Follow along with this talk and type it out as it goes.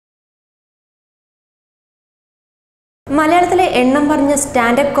മലയാളത്തിലെ എണ്ണം പറഞ്ഞ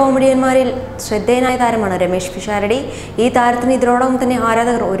സ്റ്റാൻഡപ്പ് കോമഡിയന്മാരിൽ ശ്രദ്ധേയനായ താരമാണ് രമേശ് പിഷാരടി. ഈ താരത്തിന് ഇതിനോടൊപ്പം തന്നെ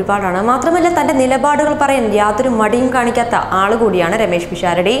ആരാധകർ ഒരുപാടാണ്. മാത്രമല്ല തന്റെ നിലപാടുകൾ പറയാൻ യാതൊരു മടിയും കാണിക്കാത്ത ആളുകൂടിയാണ് രമേശ്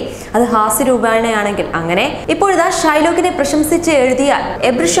പിഷാരടി. അത് ഹാസ്യരൂപേണയാണെങ്കിൽ അങ്ങനെ. ഇപ്പോഴിതാ ഷൈലോക്കിനെ പ്രശംസിച്ച് എഴുതിയ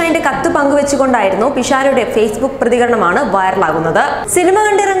എബ്രിഷൈന്റെ കത്ത് പങ്കുവെച്ചുകൊണ്ടായിരുന്നു പിഷാരടിയുടെ ഫേസ്ബുക്ക് പ്രതികരണമാണ് വൈറലാകുന്നത്. സിനിമ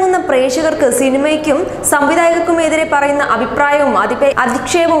കണ്ടിറങ്ങുന്ന പ്രേക്ഷകർക്ക് സിനിമയ്ക്കും സംവിധായകർക്കുമെതിരെ പറയുന്ന അഭിപ്രായവും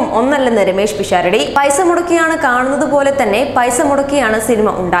അധിക്ഷേപവും ഒന്നല്ലെന്ന് രമേശ് പിഷാരടി. പൈസ മുടക്കിയാണ് കാണുന്നത് പോലെ തന്നെ പൈസ മുടക്കിയാണ് സിനിമ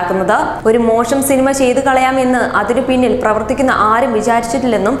ഉണ്ടാക്കുന്നത്. ഒരു മോശം സിനിമ ചെയ്തു കളയാമെന്ന് അതിനു പിന്നിൽ പ്രവർത്തിക്കുന്ന ആരും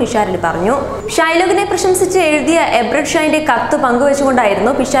വിചാരിച്ചിട്ടില്ലെന്നും പിഷാരടി പറഞ്ഞു. ഷൈലോക്കിനെ പ്രശംസിച്ച് എഴുതിയ എബ്രിഷൈന്റെ കത്ത്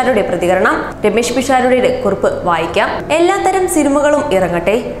പങ്കുവെച്ചുകൊണ്ടായിരുന്നു പിഷാരടിയുടെ പ്രതികരണം. രമേശ് പിഷാരടിയുടെ കുറിപ്പ് വായിക്കാം. എല്ലാത്തരം സിനിമകളും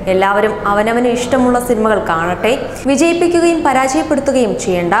ഇറങ്ങട്ടെ. എല്ലാവരും അവനവന് ഇഷ്ടമുള്ള സിനിമകൾ കാണട്ടെ. വിജയിപ്പിക്കുകയും പരാജയപ്പെടുത്തുകയും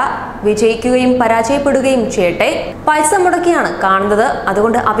ചെയ്യണ്ട. വിജയിക്കുകയും പരാജയപ്പെടുകയും ചെയ്യട്ടെ. പൈസ മുടക്കിയാണ് കാണുന്നത്,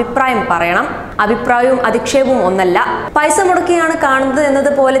 അതുകൊണ്ട് അഭിപ്രായം പറയണം. അഭിപ്രായവും അധിക്ഷേപവും ഒന്നല്ല. പൈസ മുടക്കിയാണ് കാണുന്നത്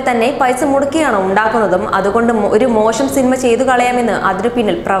എന്നതുപോലെ തന്നെ പൈസ മുടക്കിയാണ് ഉണ്ടാക്കുന്നതും. അതുകൊണ്ട് ഒരു മോശം സിനിമ ചെയ്തു കളയാമെന്ന് അതിനു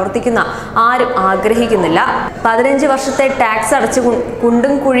പിന്നിൽ പ്രവർത്തിക്കുന്ന ആരും ആഗ്രഹിക്കുന്നില്ല. 15 വർഷത്തെ ടാക്സ് അടച്ച്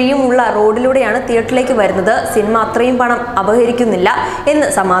കുണ്ടും കുഴിയും ഉള്ള റോഡിലൂടെയാണ് തിയേറ്ററിലേക്ക് വരുന്നത്. സിനിമ അത്രയും പണം അപഹരിക്കുന്നില്ല എന്ന്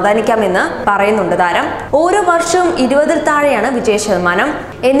സമാധാനിക്കാമെന്ന് പറയുന്നുണ്ട് താരം. ഓരോ വർഷവും 20-ൽ താഴെയാണ് വിജയശതമാനം.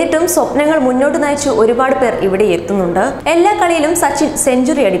 എന്നിട്ടും സ്വപ്നങ്ങൾ മുന്നോട്ട് നയിച്ചു ഒരുപാട് പേർ ഇവിടെ എത്തുന്നുണ്ട്. എല്ലാ കളിയിലും സച്ചിൻ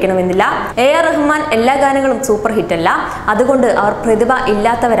സെഞ്ചുറി അടിക്കണമെന്നില്ല. AR റഹ്മാൻ എല്ലാ ഗാനങ്ങളും സൂപ്പർ ഹിറ്റ് അല്ല. അതുകൊണ്ട് അവർ പ്രതിഭ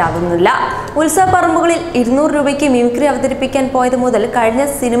ഇല്ലാത്തവരാകുന്നില്ല. ഉത്സവ പറമ്പുകളിൽ 200 രൂപയ്ക്ക് മിമിക്രി അവതരിപ്പിക്കാൻ പോയത് മുതൽ കഴിഞ്ഞ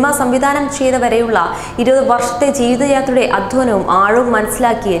സിനിമ സംവിധാനം ചെയ്ത വരെയുള്ള 20 വർഷത്തെ ജീവിതയാത്രയുടെ അധ്വാനവും ആഴവും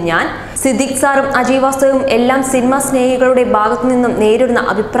മനസ്സിലാക്കിയ ഞാൻ, സിദ്ദിഖ് സാറും അജയ് വാസ്തവും എല്ലാം സിനിമാ സ്നേഹികളുടെ ഭാഗത്തു നിന്നും നേരിടുന്ന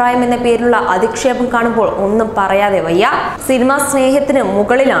അഭിപ്രായം എന്ന പേരിലുള്ള അധിക്ഷേപം കാണുമ്പോൾ ഒന്നും പറയാതെ വയ്യ. സിനിമാ സ്നേഹത്തിന്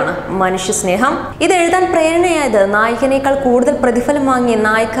മുകളിലാണ് മനുഷ്യ സ്നേഹം. ഇത് എഴുതാൻ പ്രേരണയായത് നായകനേക്കാൾ കൂടുതൽ പ്രതിഫലം വാങ്ങിയ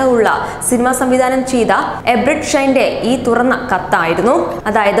നായിക ഉള്ള സിനിമ സംവിധാനം ചെയ്ത എബ്രിഷൈന്റെ ഈ തുറന്ന കത്തായിരുന്നു.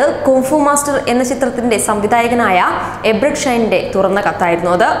 അതായത് കുംഫു മാസ്റ്റർ എന്ന ചിത്രത്തിന്റെ സംവിധായകനായ എബ്രിഷൈന്റെ തുറന്ന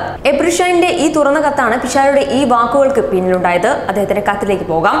കത്തായിരുന്നു അത്. എബ്രിഷൈന്റെ ഈ തുറന്ന കത്താണ് പിഷാരടിയുടെ ഈ വാക്കുകൾക്ക് പിന്നിലുണ്ടായത്. അദ്ദേഹത്തിന്റെ കത്തിലേക്ക്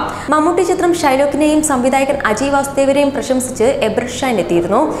പോകാം. മമ്മൂട്ടി ചിത്രം ഷൈലോക്കിനെയും സംവിധായകൻ അജയ് വാസ്തവിനെയും പ്രശംസിച്ച് എബ്രിഷൈൻ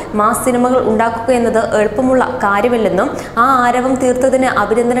എത്തിയിരുന്നു. മാസ് സിനിമകൾ ഉണ്ടാക്കുക എന്നത് എളുപ്പമുള്ള കാര്യമല്ലെന്നും ആ ആരവം തീർത്തതിന്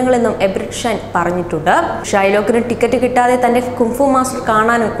അഭിനന്ദനങ്ങളെന്നും എബ്രിഷൈൻ പറഞ്ഞിട്ടുണ്ട്. ഷൈലോക്കിന് ടിക്കറ്റ് കിട്ടാതെ തന്റെ കുംഫു മാസ്റ്റർ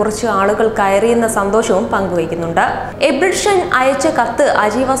കാണാനും കുറച്ച് ആളുകൾ കയറിയെന്ന സന്തോഷവും പങ്കുവയ്ക്കുന്നുണ്ട്. എബ്രിഷൈൻ അയച്ച കത്ത്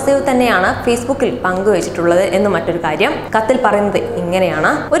അജയ് വാസ്തവ് തന്നെയാണ് ഫേസ്ബുക്കിൽ പങ്കുവച്ചിട്ടുള്ളത് എന്ന് മറ്റൊരു കാര്യം. കത്തിൽ പറയുന്നത്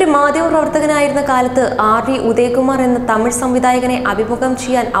ഇങ്ങനെയാണ്. ഒരു മാധ്യമ പ്രവർത്തകനായിരുന്ന കാലത്ത് RV ഉദയകുമാർ എന്ന തമിഴ് സംവിധായകനെ അഭിമുഖം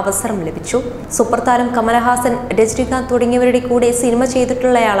ചെയ്യാൻ അവസരം ലഭിച്ചു. സൂപ്പർ താരം കമലഹാസൻ, രജനികാന്ത് തുടങ്ങിയവരുടെ കൂടെ സിനിമ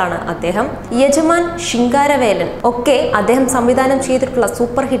ചെയ്തിട്ടുള്ളയാളാണ് അദ്ദേഹം. യജമാൻ, ശിങ്കാരവേലൻ ഒക്കെ അദ്ദേഹം സംവിധാനം ചെയ്തിട്ടുള്ള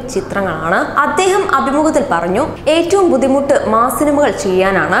സൂപ്പർ ഹിറ്റ് ചിത്രങ്ങളാണ്. അദ്ദേഹം അഭിമുഖത്തിൽ പറഞ്ഞു, ഏറ്റവും ബുദ്ധിമുട്ട് മാസ് സിനിമകൾ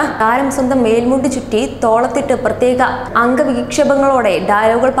ചെയ്യാനാണ്. താരം സ്വന്തം മേൽമുണ്ട് ചുറ്റി തോളത്തിട്ട് പ്രത്യേക അംഗവിക്ഷേപങ്ങളോടെ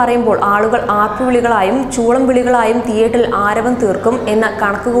ഡയലോഗുകൾ പറയുമ്പോൾ ആളുകൾ ആർപ്പുവിളികളായും ചൂളം വിളികളായും തിയേറ്ററിൽ ആരവം തീർക്കും എന്ന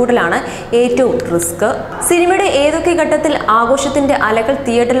കണക്കുകൂടലാണ് ഏറ്റവും റിസ്ക്. സിനിമയുടെ ഏതൊക്കെ ഘട്ടത്തിൽ ആഘോഷത്തിന്റെ അലകൾ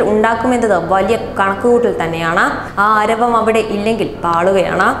തിയേറ്ററിൽ ഉണ്ടാക്കുമെന്നത് വലിയ കണക്കുകൂട്ടൽ തന്നെയാണ്. ആ ആരവം അവിടെ ഇല്ലെങ്കിൽ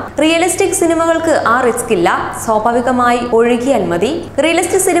പാളുകയാണ്. റിയലിസ്റ്റിക് സിനിമകൾക്ക് ആ റിസ്ക് ഇല്ല. സ്വാഭാവികമായി ഒഴുകിയാൽ മതി.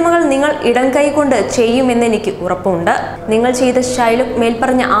 റിയലിസ്റ്റിക് സിനിമകൾ നിങ്ങൾ ഇടം കൈ കൊണ്ട് ചെയ്യുമെന്ന് എനിക്ക് ഉറപ്പുണ്ട്. നിങ്ങൾ ചെയ്ത ഷൈലോക്ക്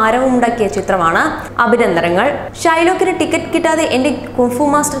മേൽപ്പറഞ്ഞ ആരവം ഉണ്ടാക്കിയ ചിത്രമാണ്. അഭിനന്ദനങ്ങൾ. ഷൈലോക്കിന് ടിക്കറ്റ് കിട്ടാതെ എന്റെ കുംഫു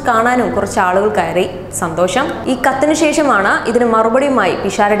മാസ്റ്റർ കാണാനും കുറച്ച് ആളുകൾ കയറി. സന്തോഷം. ഈ കത്തിനു ശേഷമാണ് ഇതിന് മറുപടിയുമായി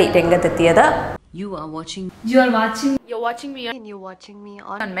പിഷാരടി രംഗത്തെത്തിയത്. You're watching me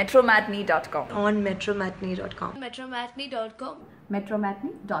on metromatinee.com. On metromatinee.com.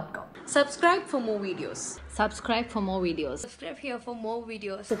 metromatinee.com. Subscribe for more videos. Subscribe for more videos. Subscribe here for more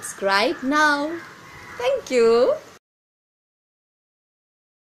videos. Subscribe now. Thank you.